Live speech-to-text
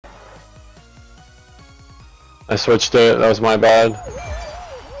I switched it, that was my bad.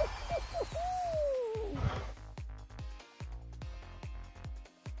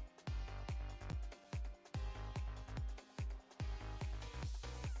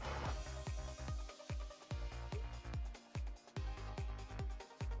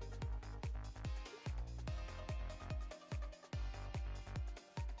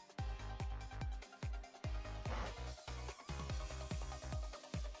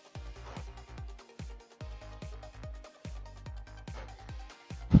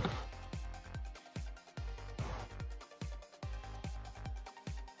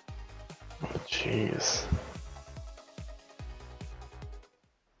 Jeez.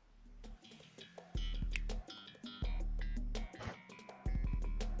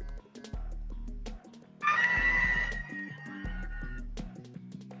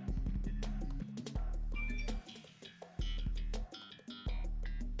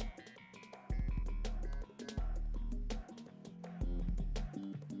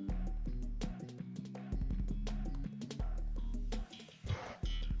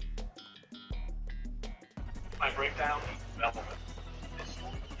 My breakdown is relevant. This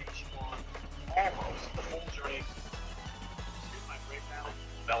only takes you on almost the full journey. Here's my breakdown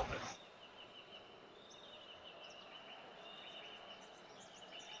is relevant.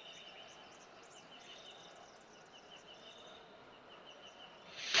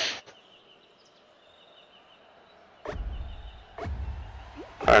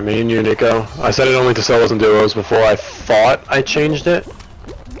 Alright, me and you, Nico. I set it only to solos and duos before I thought I changed it,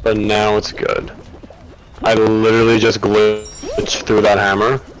 but now it's good. I literally just glitched through that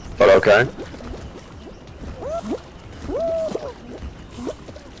hammer, but okay.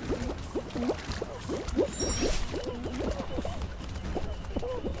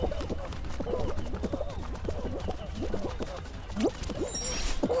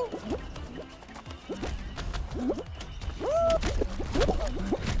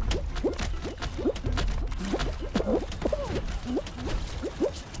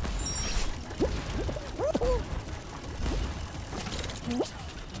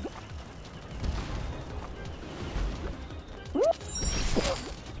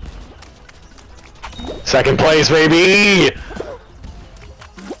 Second place, baby!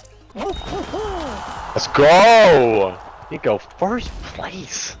 Let's go! Nico, first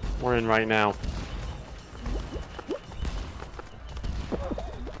place we're in right now.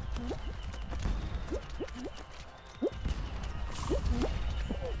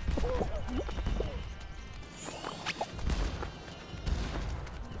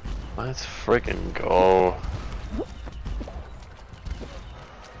 Let's freaking go.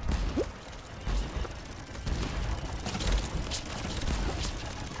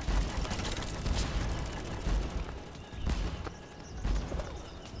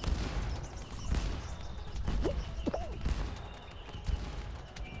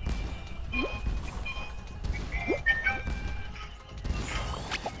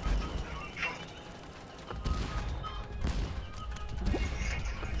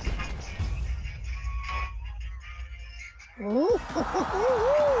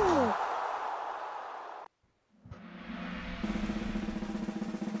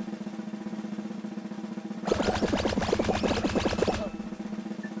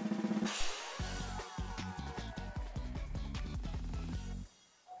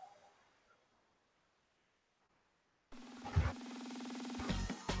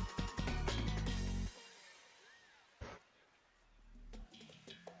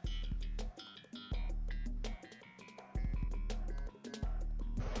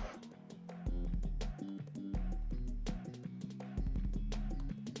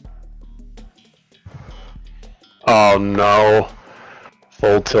 Oh no.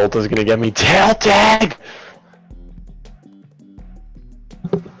 Full tilt is gonna get me tilted!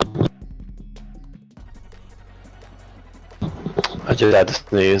 I just had to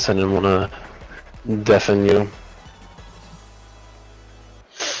sneeze, I didn't wanna deafen you.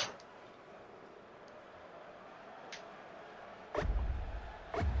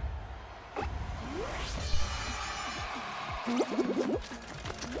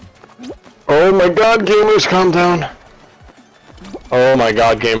 Oh my god, gamers, calm down. Oh my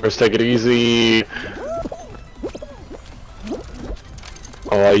god, gamers, take it easy.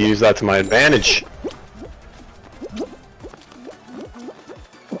 Oh, I use that to my advantage.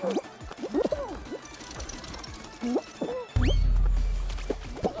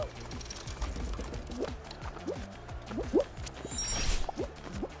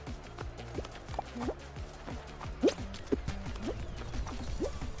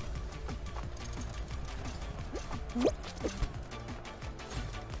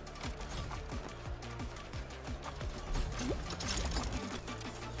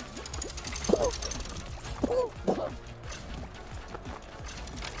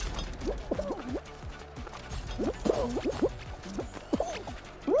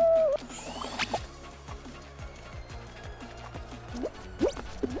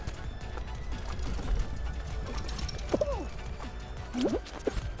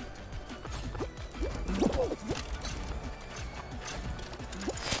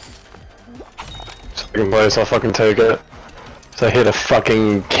 second place, I'll fucking take it. So I hit a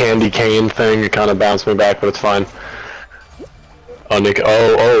fucking candy cane thing, it kinda bounced me back, but it's fine. Oh, Nico.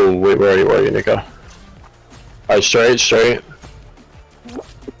 Oh, wait, where are you, Nico? Alright, straight.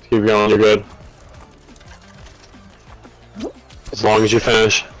 Keep going, you're good. As long as you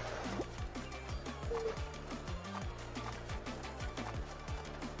finish.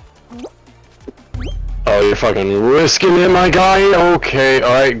 Oh, you're fucking risking it, my guy. Okay,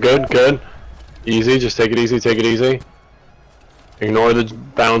 alright, good. Easy, just take it easy. Ignore the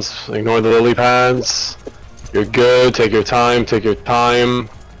bounce, ignore the lily pads. You're good, take your time.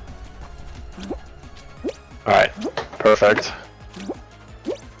 Alright, perfect.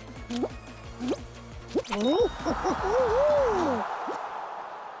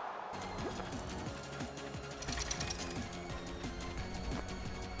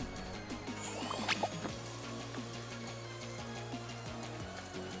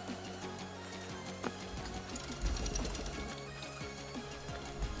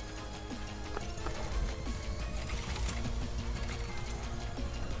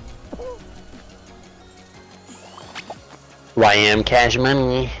 YM Cash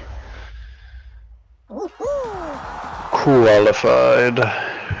Money. Qualified.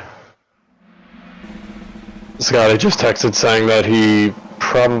 Scotty just texted saying that he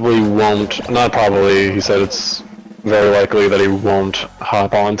probably won't, not probably, he said it's very likely that he won't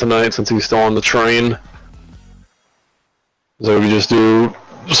hop on tonight since he's still on the train. So we just do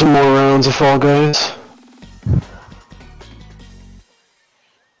some more rounds of Fall Guys.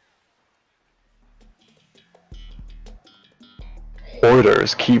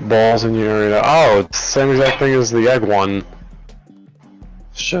 Hoarders, keep balls in your area. Oh, it's the same exact thing as the egg one.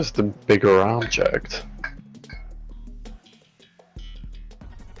 It's just a bigger object.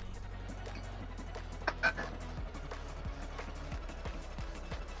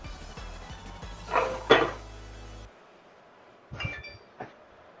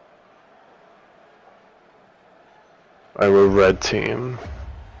 Alright, we're red team.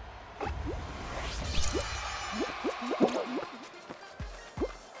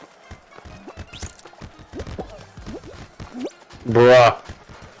 Bruh.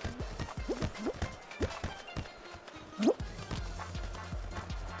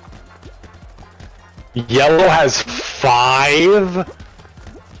 Yellow has 5?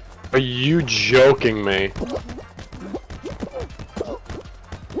 Are you joking me?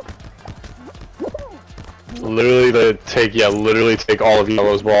 Literally literally take all of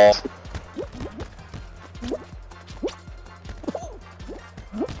Yellow's balls.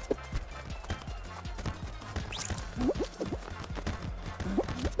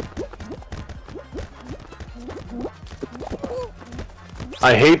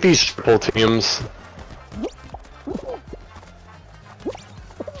 I hate these triple teams.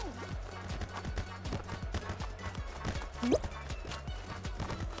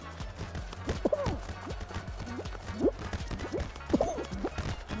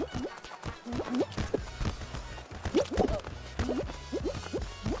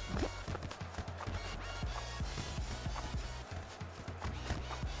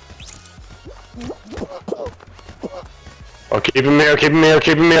 Oh, keep him here, keep him here,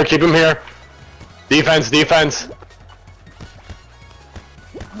 keep him here, keep him here. Defense, defense.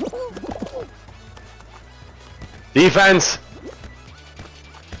 Defense.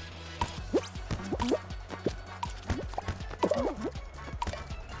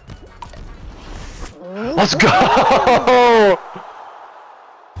 Let's go!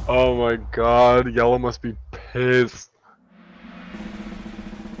 Oh my god, Yellow must be pissed.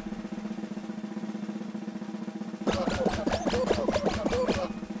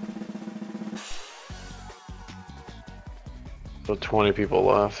 So 20 people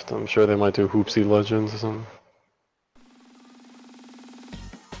left. I'm sure they might do Hoopsie Legends or something.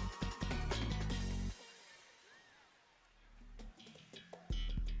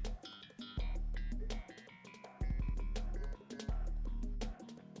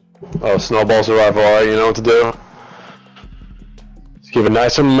 Oh, Snowball Survival, alright, you know what to do. Just keep it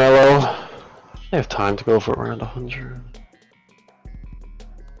nice and mellow. I have time to go for around 100.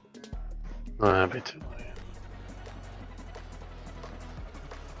 Oh, that'd be too late.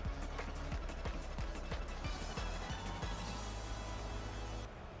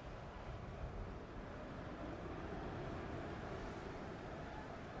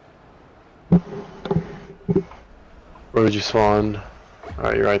 Where would you spawn?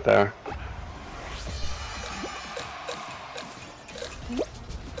 Alright, you're right there.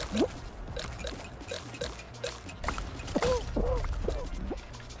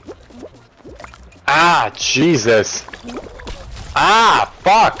 Ah, Jesus! Ah,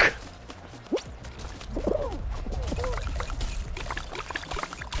 fuck!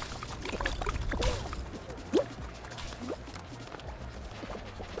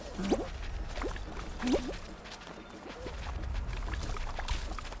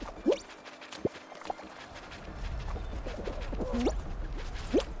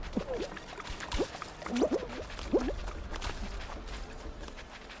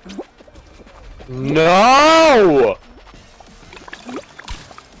 No!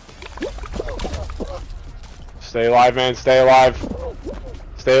 Stay alive, man. Stay alive.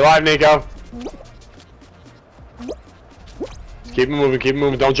 Stay alive, Nico. Keep it moving. Keep it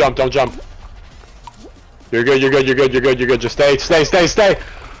moving. Don't jump. Don't jump. You're good. You're good. You're good. You're good. You're good. Just stay. Stay. Stay. Stay.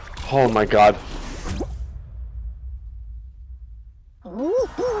 Oh my God.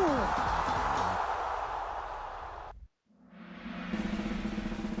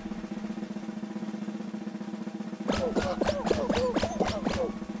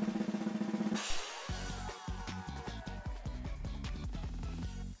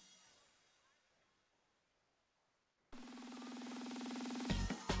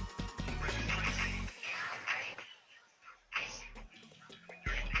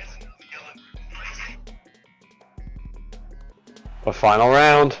 A final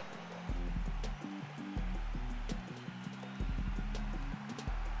round.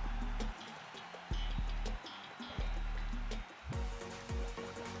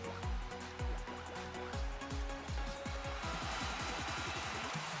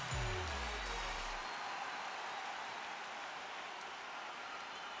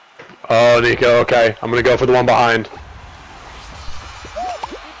 Oh, Nico, okay. I'm gonna go for the one behind.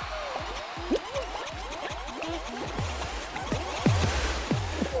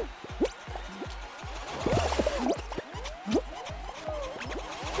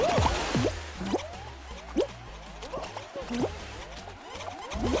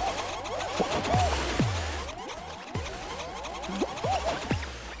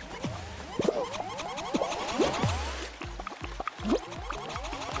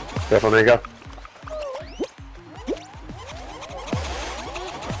 Careful, Nico.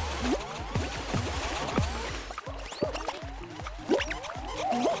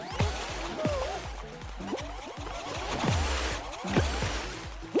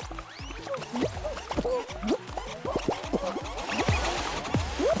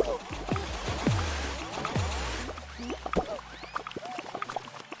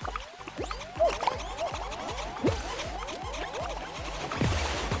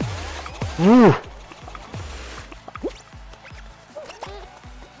 Woo!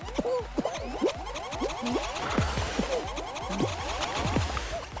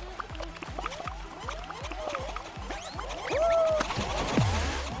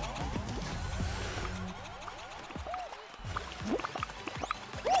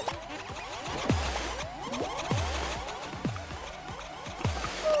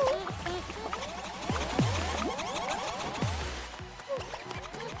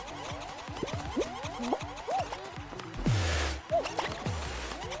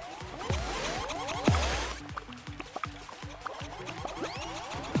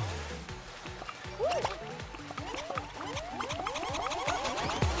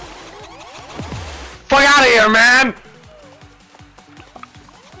 Fuck out of here, man!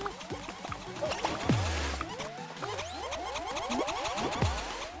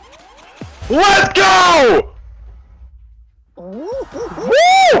 Let's go! Woo!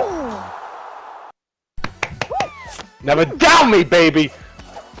 Never doubt me, baby!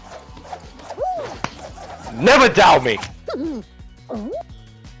 Never doubt me!